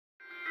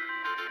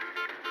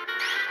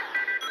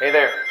Hey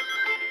there,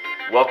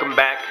 welcome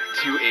back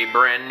to a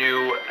brand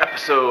new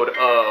episode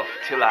of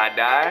Till I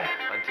Die.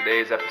 On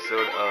today's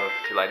episode of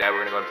Till I Die, we're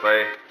going to go and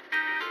play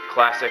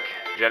classic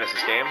Genesis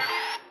game.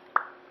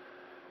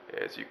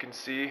 As you can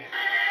see,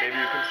 maybe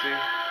you can see,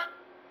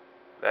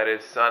 that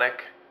is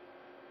Sonic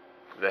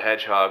the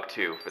Hedgehog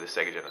 2 for the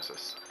Sega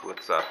Genesis.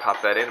 Let's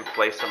pop that in and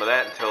play some of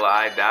that until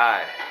I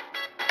die.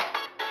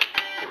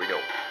 Here we go.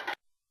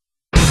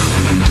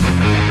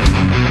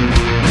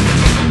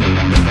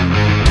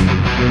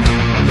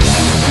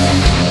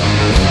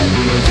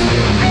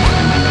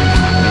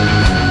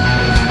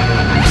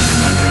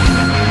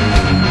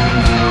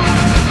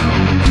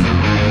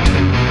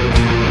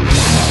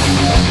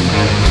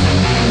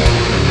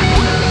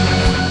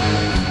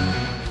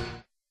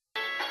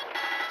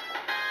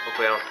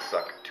 Hopefully I don't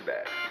suck too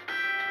bad.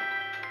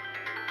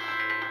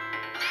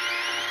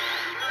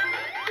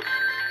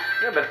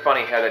 It would have been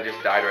funny had I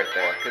just died right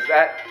there, because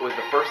that was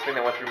the first thing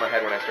that went through my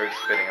head when I started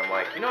spinning. I'm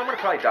like, I'm going to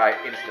probably die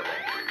instantly.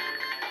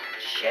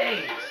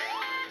 Jeez!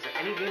 Is there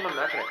any game I'm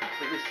not going to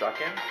completely suck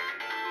in?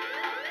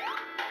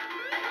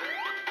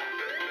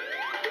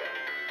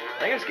 I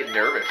think I just get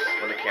nervous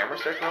when the camera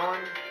starts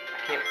rolling. I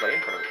can't play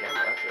in front of the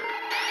camera, that's it.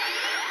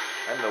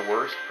 I'm the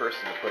worst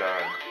person to put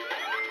on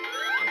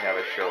and have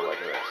a show like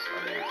this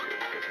on YouTube,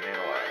 because man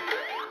alive,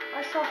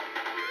 I suck.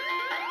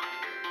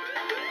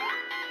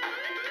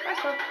 I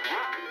suck.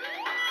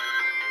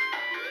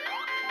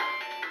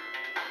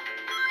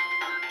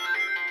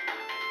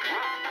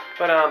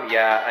 But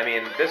yeah, I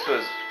mean, this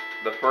was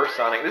the first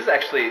Sonic. This is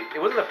actually,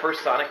 it wasn't the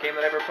first Sonic game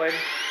that I ever played,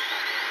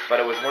 but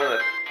it was one of the,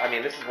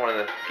 this is one of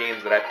the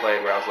games that I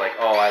played where I was like,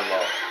 oh, I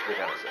love the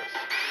Genesis.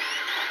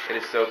 It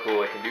is so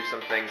cool. It can do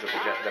some things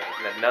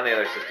that none of the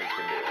other systems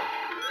can do.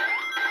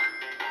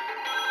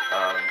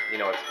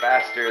 It's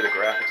faster, the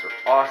graphics are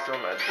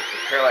awesome, the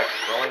parallax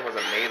scrolling was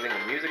amazing,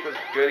 the music was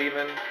good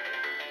even.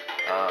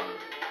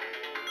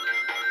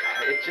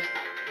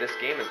 This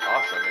game is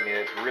awesome. I mean,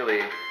 it's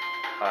really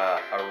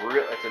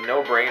it's a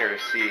no-brainer to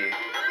see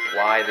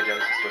why the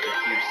Genesis was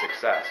a huge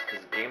success,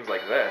 because games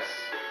like this,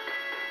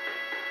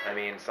 I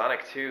mean,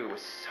 Sonic 2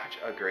 was such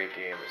a great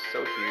game. It was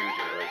so huge,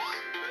 and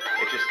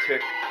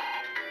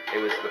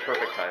it was the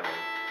perfect timing.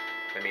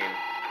 I mean,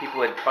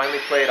 people had finally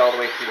played all the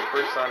way through the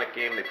first Sonic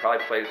game. They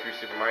probably played through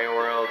Super Mario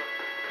World.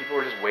 People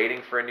were just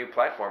waiting for a new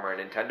platformer, and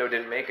Nintendo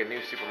didn't make a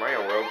new Super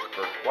Mario World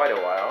for quite a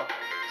while.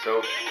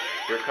 So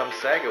here comes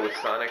Sega with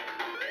Sonic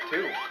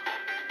 2.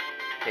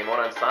 Came out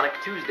on Sonic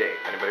Tuesday,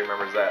 if anybody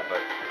remembers that.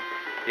 But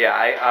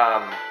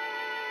yeah,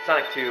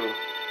 Sonic 2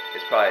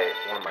 is probably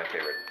one of my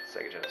favorite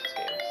Sega Genesis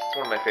games. It's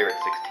one of my favorite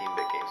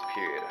 16-bit games,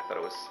 period. I thought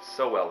it was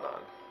so well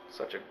done.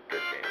 Such a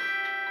good game.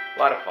 A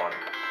lot of fun.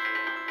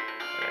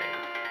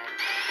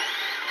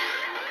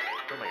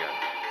 Oh my god.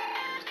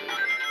 Let's do it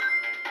again.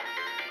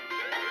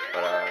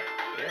 But,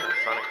 yeah,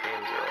 Sonic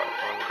games are a lot of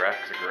fun. The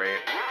graphics are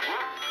great.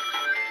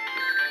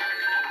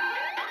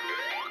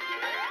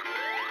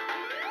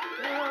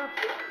 Yeah.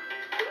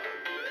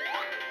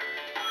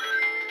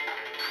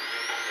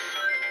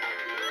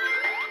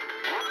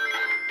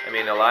 I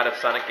mean, a lot of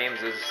Sonic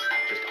games is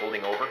just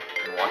holding over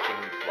and watching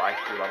fly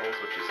through levels,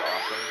 which is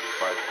awesome,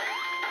 but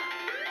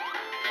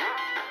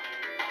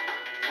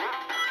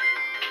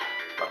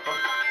a lot of fun.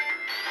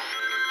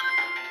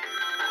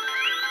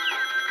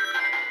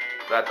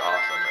 That's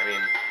awesome. I mean,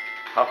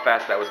 how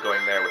fast that was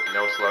going there with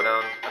no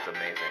slowdown, that's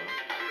amazing.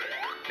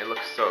 It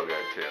looks so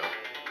good, too.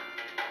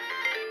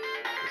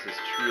 This is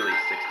truly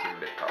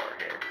 16-bit power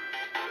here.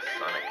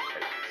 Sonic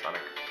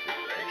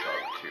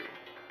Hedgehog 2.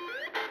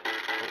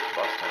 Oh,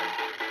 boss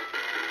time.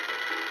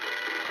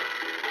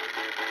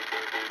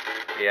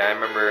 Yeah, I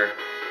remember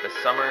the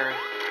summer,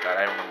 God,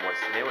 I don't remember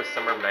maybe it was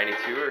summer of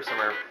 92 or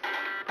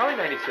probably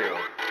 92.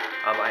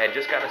 I had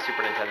just gotten a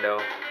Super Nintendo.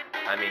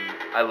 I mean,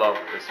 I love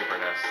the Super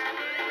NES.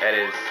 It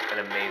is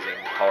an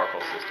amazing, powerful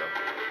system.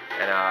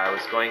 And I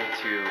was going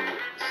to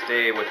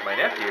stay with my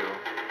nephew,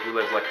 who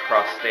lives like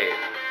across state,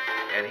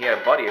 and he had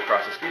a buddy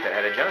across the street that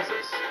had a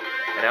Genesis.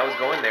 And I was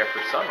going there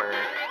for summer,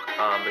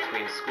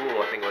 between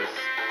school, I think it was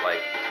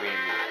like between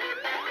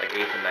like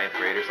 8th and 9th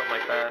grade or something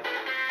like that.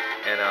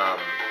 And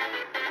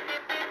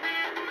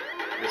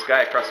this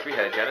guy across the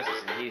street had a Genesis,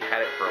 and he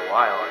had it for a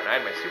while, and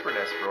I had my Super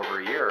NES for over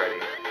a year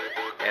already.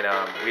 And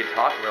we had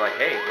talked, and we were like,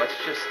 hey,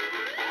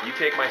 you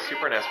take my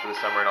Super NES for the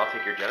summer, and I'll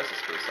take your Genesis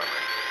for the summer.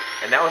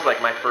 And that was like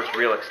my first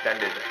real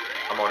extended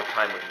amount of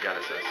time with the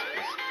Genesis.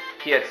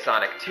 He had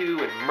Sonic 2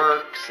 and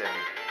Mercs and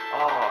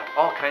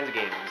all kinds of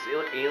games.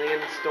 Alien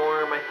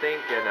Storm, I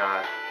think, and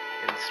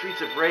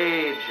Streets of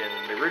Rage, and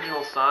the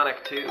original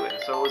Sonic 2. And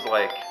so it was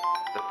like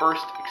the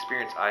first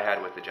experience I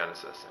had with the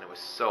Genesis, and it was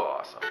so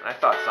awesome. And I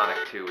thought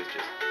Sonic 2 was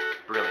just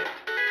brilliant.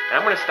 And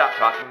I'm going to stop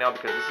talking now,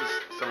 because this is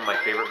some of my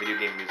favorite video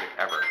game music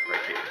ever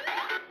right here.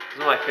 This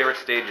is one of my favorite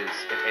stages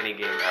in any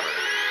game ever.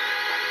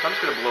 So I'm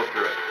just going to blow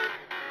through it.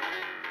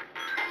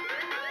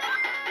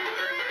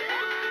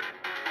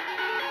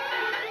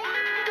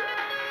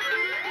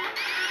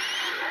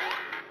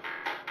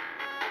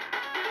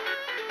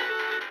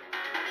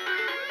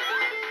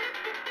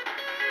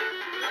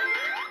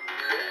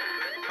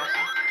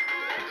 Awesome.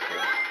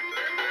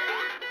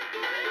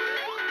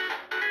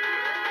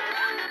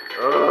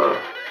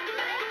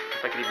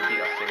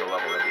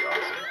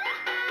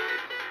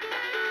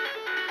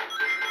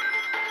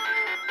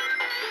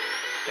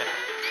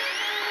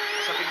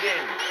 Suck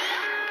again.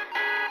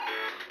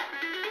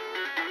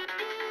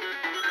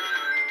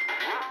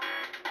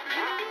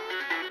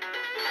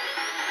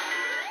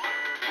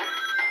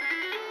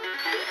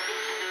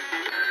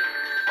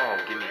 Oh,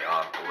 give me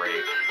a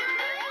break.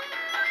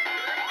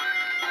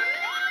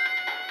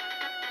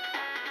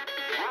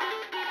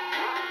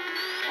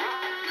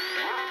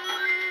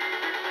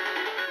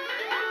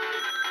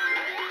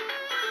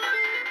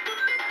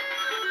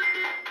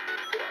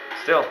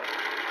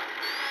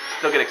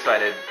 Still get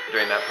excited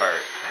during that part.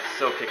 That's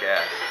so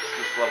kick-ass.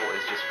 This level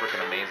is just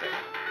freaking amazing.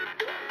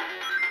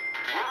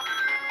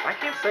 Why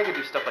can't Sega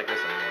do stuff like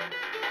this anymore?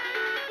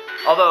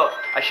 Although,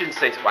 I shouldn't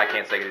say why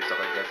can't Sega do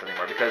stuff like this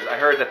anymore, because I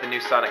heard that the new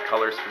Sonic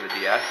Colors for the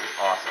DS is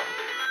awesome.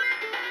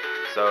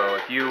 So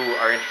if you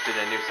are interested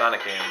in a new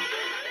Sonic game,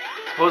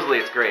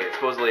 supposedly it's great.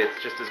 Supposedly it's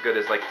just as good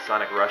as like the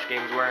Sonic Rush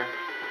games were.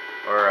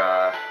 Or,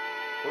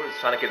 what was it,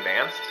 Sonic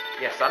Advanced?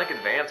 Yeah, Sonic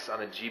Advanced on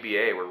the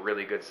GBA were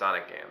really good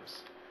Sonic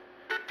games.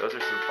 Those are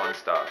some fun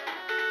stuff.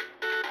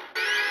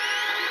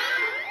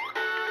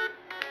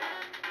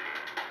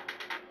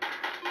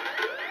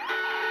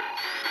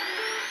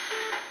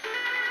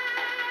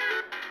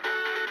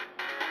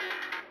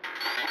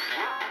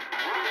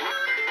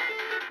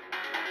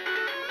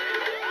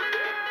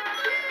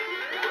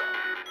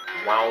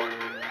 Wow.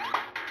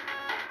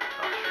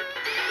 Oh, shit.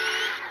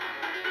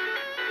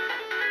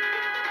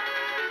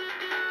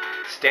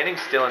 Standing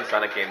still in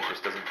Sonic games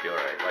just doesn't feel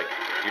right. Like,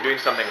 you're doing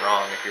something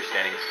wrong if you're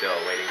standing still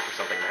waiting for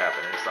something to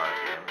happen in a Sonic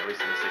game, at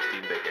least in the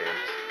 16-bit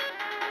games.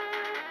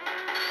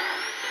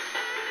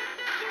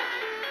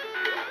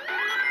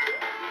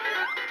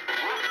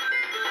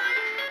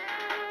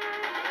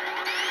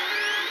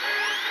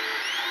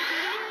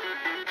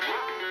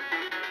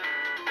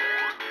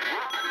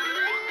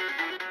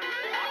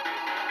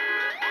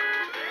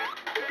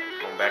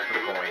 Back for the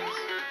coins.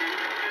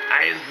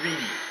 I is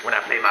greedy when I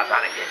play my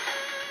Sonic game.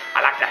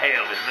 I like to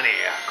have as many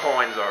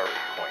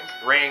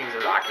rings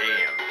as I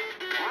can.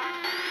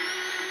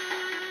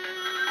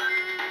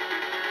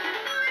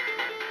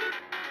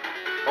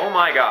 Oh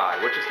my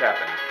god, what just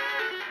happened?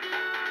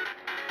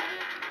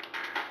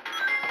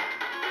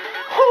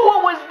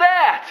 What was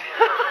that?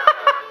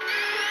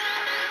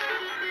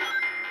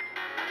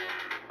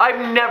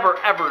 I've never,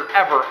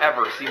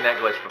 ever seen that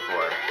glitch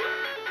before.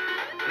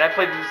 And I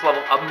played this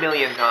level a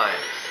million times.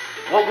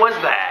 What was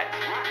that?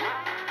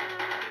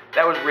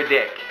 That was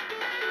ridiculous.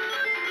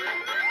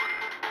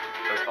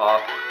 That was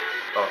off.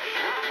 Oh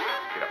shit.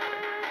 Get up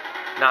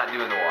there. Not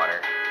doing the water.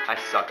 I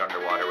suck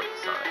underwater with the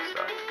Sonic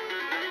stuff.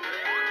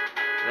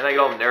 And then I get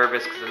all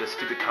nervous because then the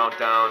stupid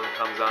countdown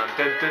comes on.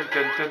 Dun, dun,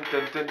 dun, dun,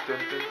 dun, dun, dun,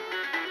 dun.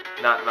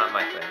 Not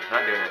my thing.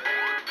 Not doing it.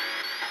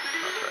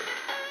 Not trying.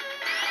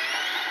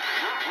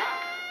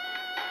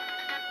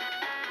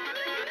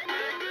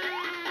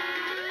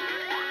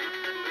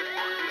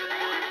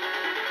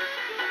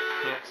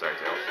 Yeah, sorry,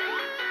 Tails.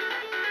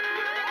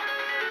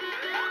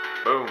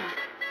 Boom.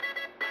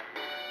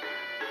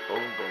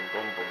 Boom, boom,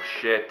 boom, boom.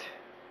 Shit.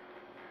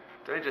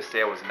 Did I just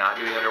say I was not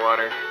doing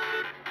underwater? Oh,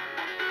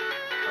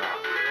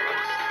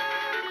 Christ.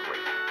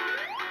 Great.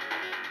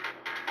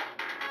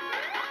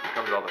 Here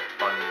comes all the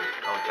fun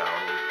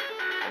countdown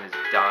and his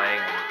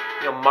dying.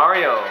 You know,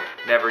 Mario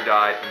never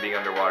died from being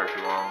underwater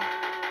too long.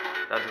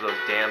 Not to those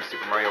damn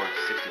Super Mario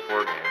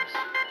 64 games.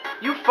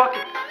 You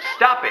fucking...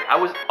 Stop it! I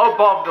was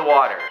above the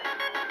water.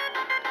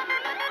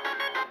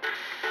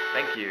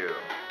 Thank you.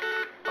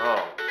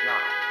 Oh,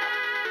 God.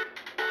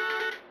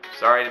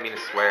 Sorry, I didn't mean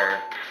to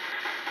swear,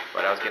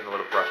 but I was getting a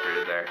little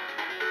frustrated there.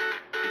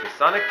 Because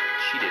Sonic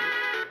cheated.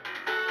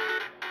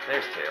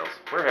 There's Tails.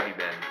 Where have you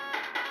been?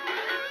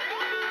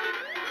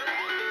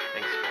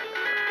 Thanks for that.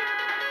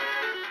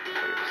 I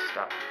better just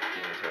stop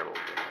being a terrible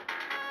game.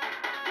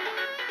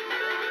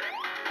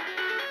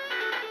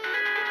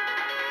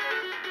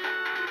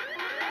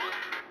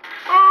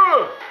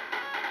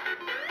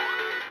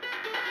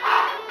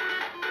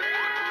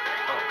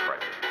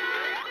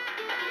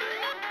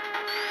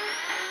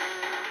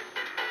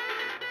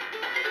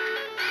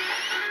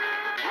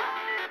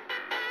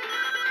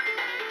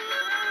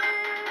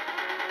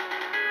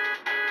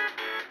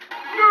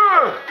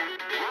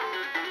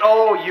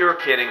 Oh, you're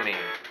kidding me.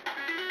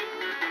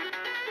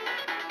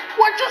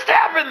 What just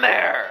happened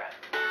there?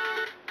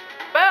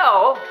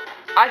 Well,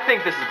 I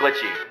think this is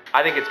glitchy.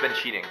 I think it's been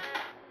cheating.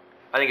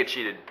 I think it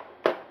cheated.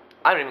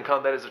 I don't even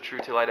count that as a true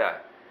till I die.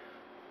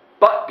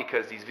 But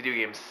because these video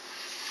games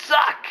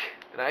suck,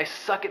 and I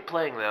suck at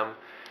playing them,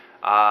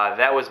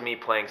 that was me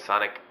playing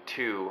Sonic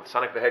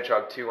the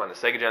Hedgehog 2 on the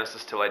Sega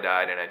Genesis till I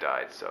died, and I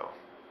died, so.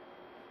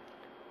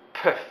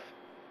 Pff.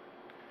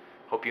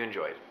 Hope you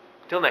enjoyed.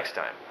 Till next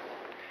time.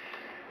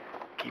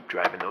 Keep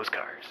driving those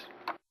cars.